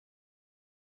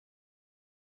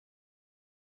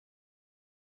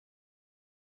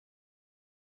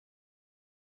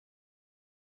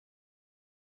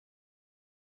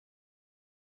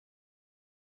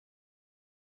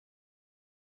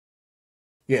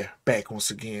Yeah, back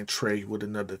once again, Trey, with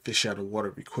another Fish Out of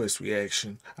Water request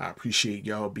reaction. I appreciate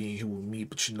y'all being here with me,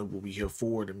 but you know what we here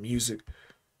for, the music.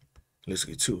 Let's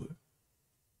get to it.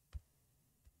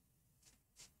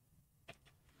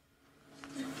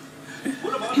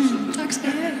 Tack ska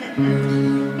jag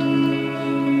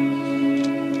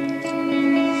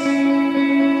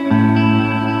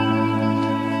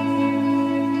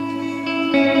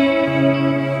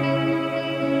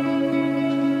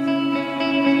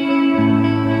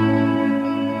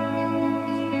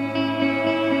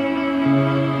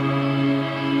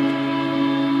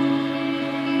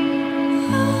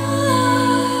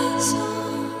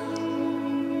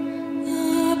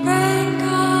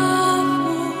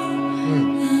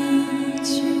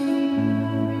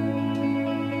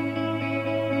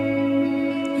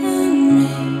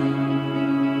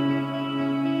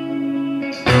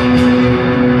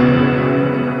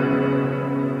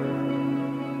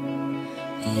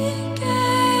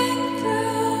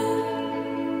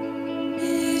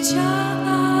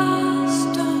ha.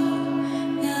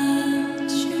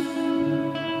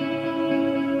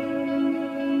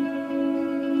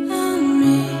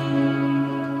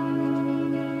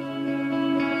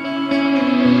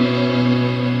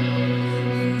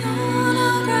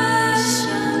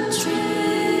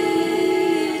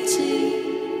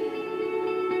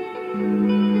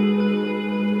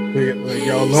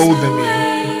 Y'all loathing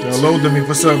me. Y'all loathing me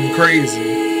for something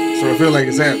crazy. So I feel like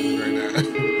it's happening right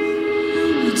now.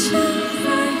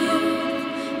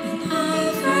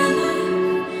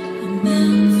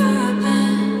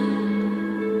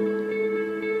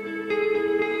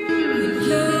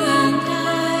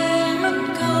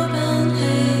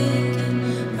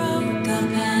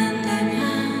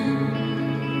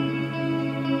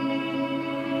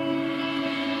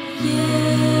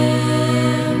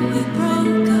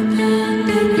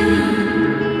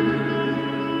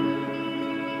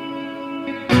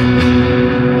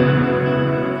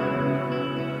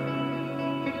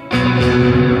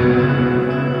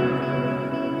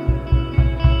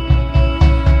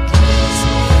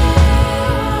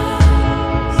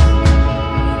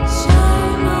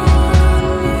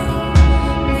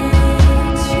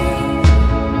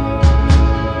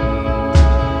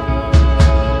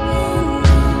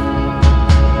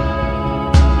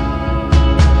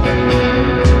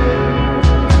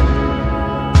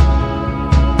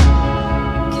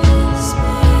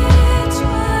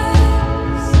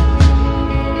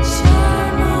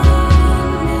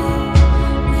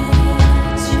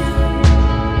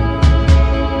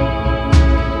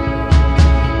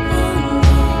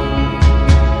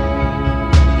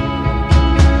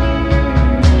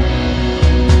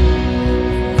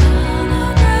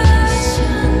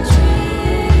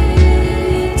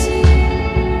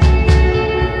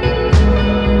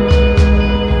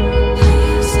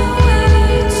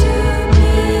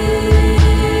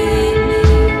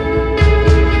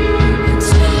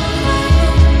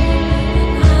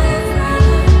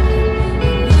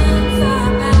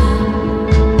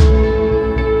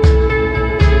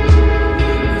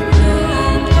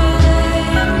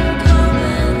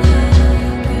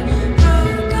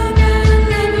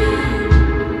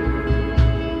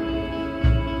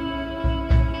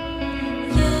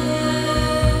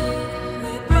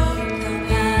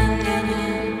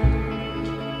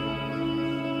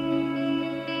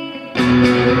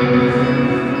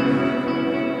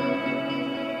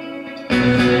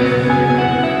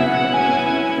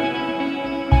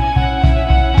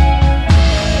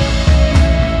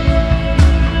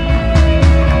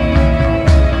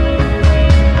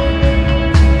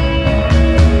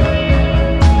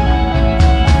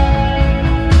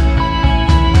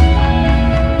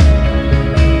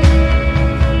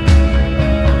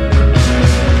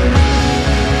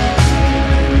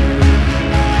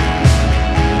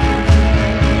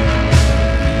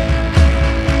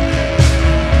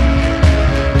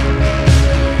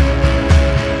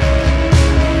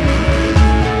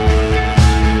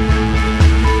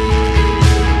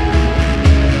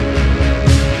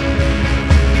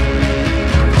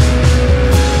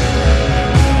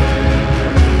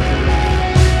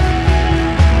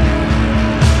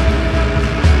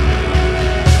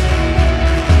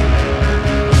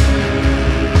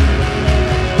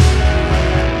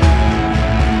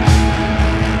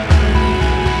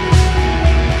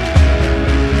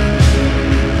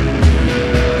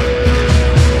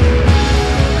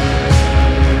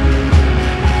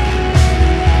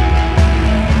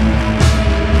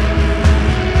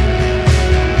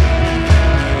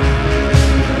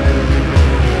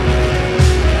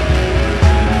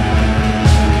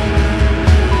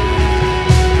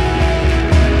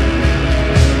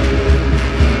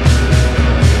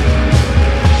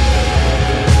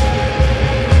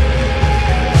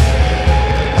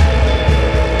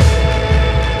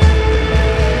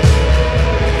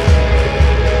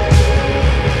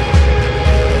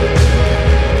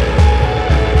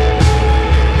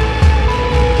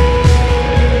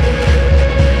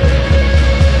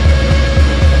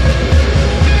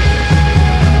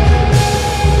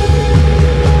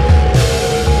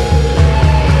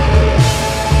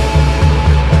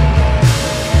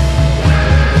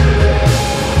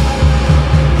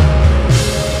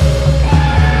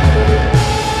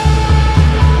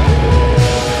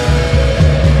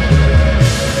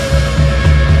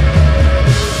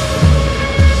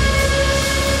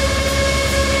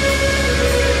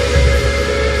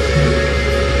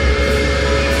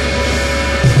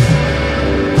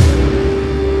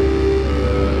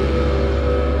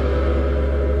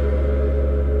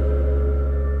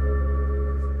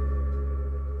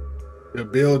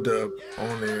 build up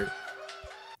on it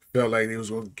felt like it was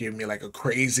gonna give me like a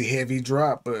crazy heavy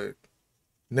drop, but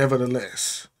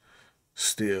nevertheless,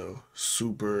 still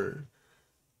super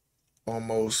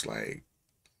almost like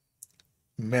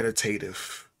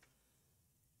meditative.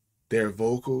 Their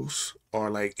vocals are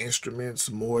like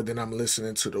instruments more than I'm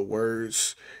listening to the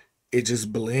words. It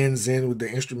just blends in with the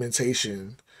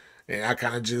instrumentation, and I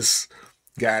kind of just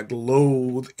got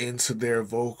lulled into their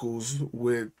vocals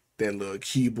with that little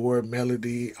keyboard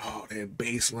melody. Oh, that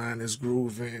bass line is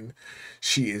grooving.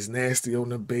 She is nasty on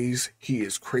the bass. He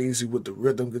is crazy with the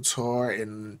rhythm guitar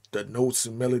and the notes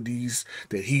and melodies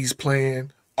that he's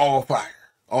playing. All fire.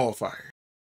 All fire.